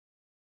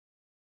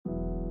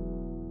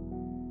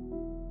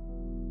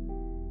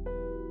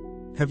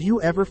Have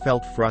you ever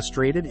felt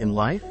frustrated in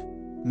life?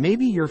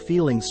 Maybe you're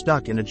feeling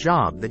stuck in a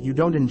job that you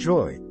don't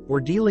enjoy,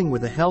 or dealing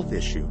with a health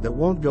issue that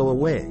won't go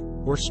away,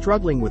 or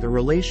struggling with a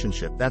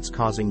relationship that's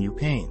causing you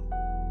pain.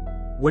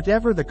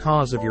 Whatever the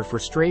cause of your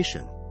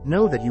frustration,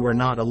 know that you are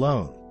not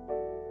alone.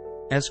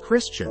 As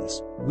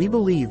Christians, we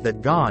believe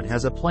that God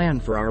has a plan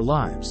for our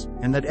lives,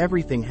 and that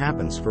everything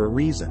happens for a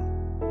reason.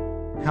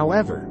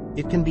 However,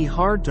 it can be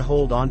hard to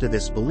hold on to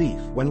this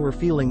belief when we're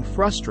feeling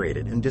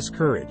frustrated and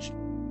discouraged.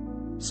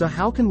 So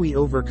how can we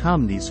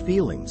overcome these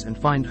feelings and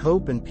find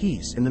hope and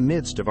peace in the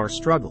midst of our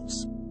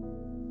struggles?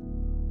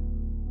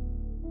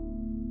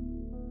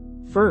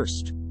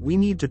 First, we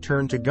need to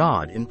turn to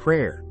God in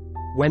prayer.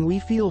 When we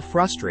feel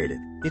frustrated,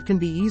 it can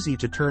be easy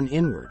to turn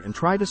inward and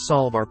try to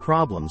solve our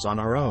problems on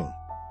our own.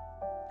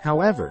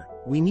 However,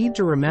 we need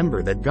to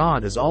remember that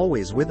God is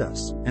always with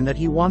us, and that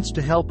He wants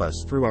to help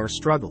us through our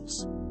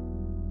struggles.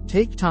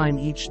 Take time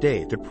each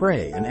day to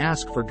pray and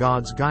ask for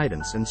God's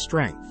guidance and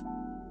strength.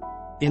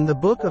 In the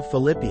book of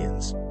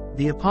Philippians,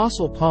 the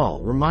Apostle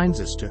Paul reminds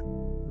us to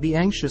be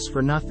anxious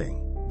for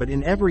nothing, but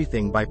in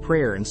everything by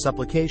prayer and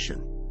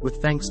supplication,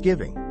 with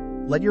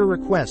thanksgiving, let your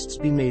requests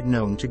be made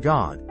known to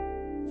God.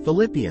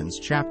 Philippians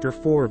chapter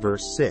 4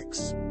 verse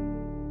 6.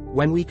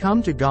 When we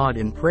come to God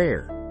in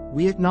prayer,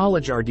 we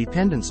acknowledge our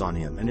dependence on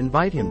Him and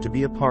invite Him to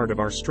be a part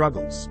of our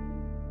struggles.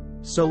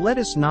 So let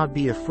us not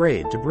be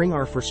afraid to bring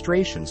our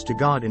frustrations to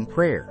God in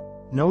prayer,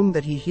 knowing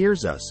that He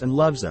hears us and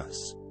loves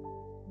us.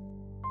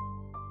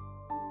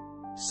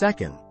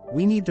 Second,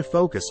 we need to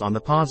focus on the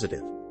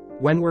positive.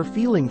 When we're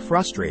feeling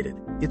frustrated,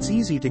 it's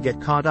easy to get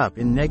caught up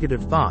in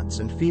negative thoughts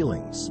and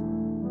feelings.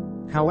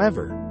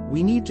 However,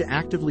 we need to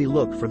actively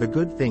look for the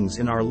good things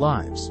in our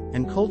lives,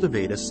 and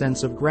cultivate a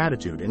sense of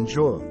gratitude and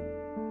joy.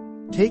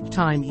 Take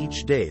time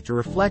each day to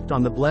reflect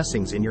on the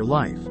blessings in your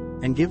life,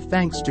 and give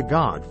thanks to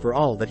God for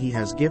all that He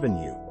has given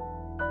you.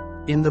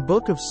 In the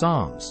book of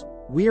Psalms,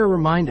 we are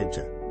reminded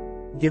to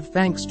give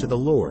thanks to the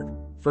Lord,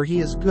 for He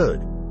is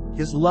good,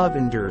 His love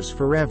endures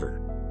forever.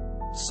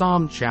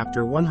 Psalm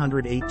chapter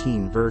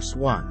 118 verse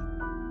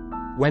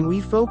 1. When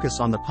we focus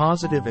on the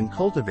positive and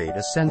cultivate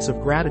a sense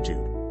of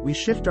gratitude, we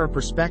shift our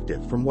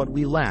perspective from what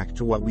we lack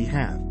to what we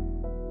have.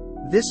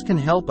 This can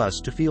help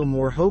us to feel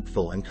more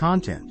hopeful and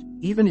content,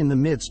 even in the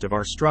midst of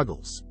our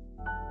struggles.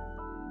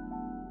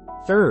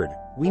 Third,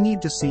 we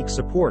need to seek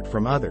support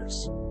from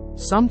others.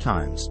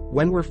 Sometimes,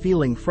 when we're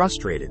feeling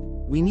frustrated,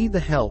 we need the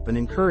help and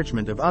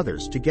encouragement of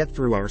others to get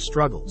through our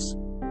struggles.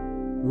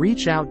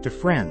 Reach out to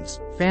friends,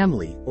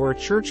 family, or a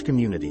church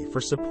community for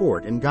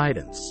support and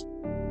guidance.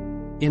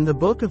 In the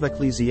book of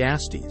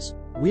Ecclesiastes,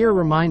 we are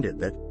reminded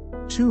that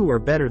two are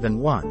better than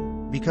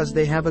one, because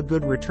they have a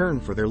good return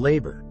for their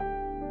labor.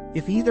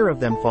 If either of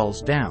them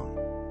falls down,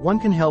 one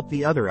can help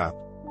the other up.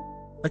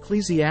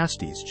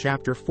 Ecclesiastes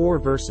chapter 4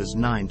 verses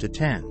 9 to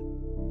 10.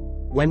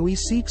 When we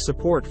seek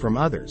support from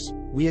others,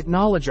 we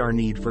acknowledge our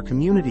need for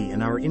community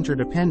and our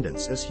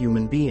interdependence as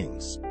human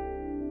beings.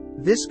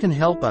 This can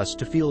help us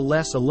to feel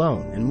less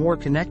alone and more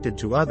connected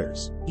to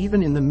others,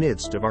 even in the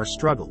midst of our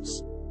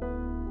struggles.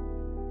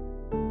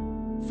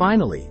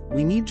 Finally,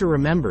 we need to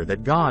remember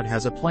that God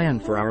has a plan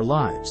for our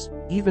lives,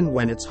 even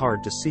when it's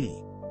hard to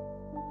see.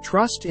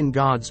 Trust in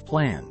God's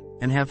plan,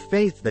 and have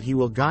faith that He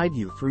will guide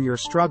you through your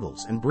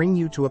struggles and bring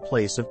you to a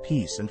place of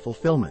peace and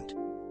fulfillment.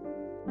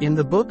 In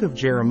the book of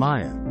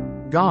Jeremiah,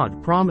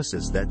 God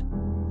promises that,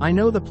 "I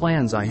know the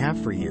plans I have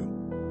for you,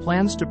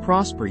 plans to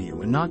prosper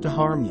you and not to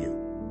harm you,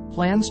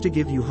 plans to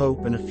give you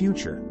hope and a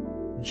future."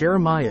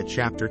 Jeremiah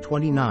chapter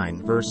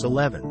 29 verse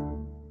 11.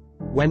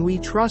 When we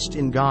trust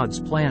in God's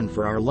plan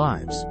for our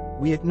lives,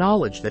 we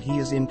acknowledge that He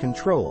is in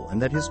control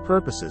and that His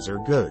purposes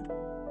are good.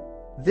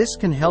 This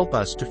can help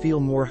us to feel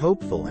more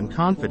hopeful and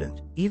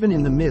confident, even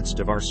in the midst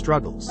of our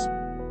struggles.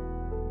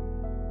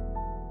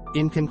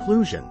 In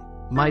conclusion,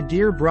 my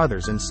dear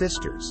brothers and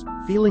sisters,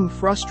 feeling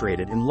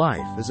frustrated in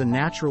life is a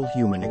natural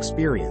human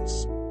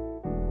experience.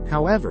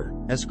 However,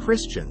 as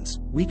Christians,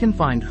 we can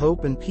find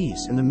hope and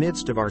peace in the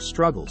midst of our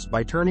struggles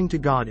by turning to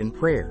God in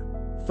prayer,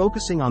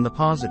 focusing on the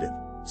positive,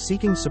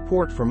 seeking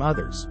support from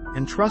others,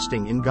 and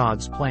trusting in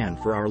God's plan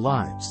for our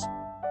lives.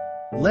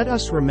 Let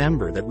us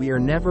remember that we are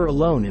never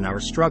alone in our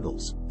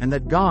struggles, and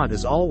that God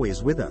is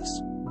always with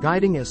us,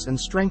 guiding us and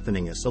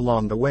strengthening us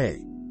along the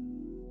way.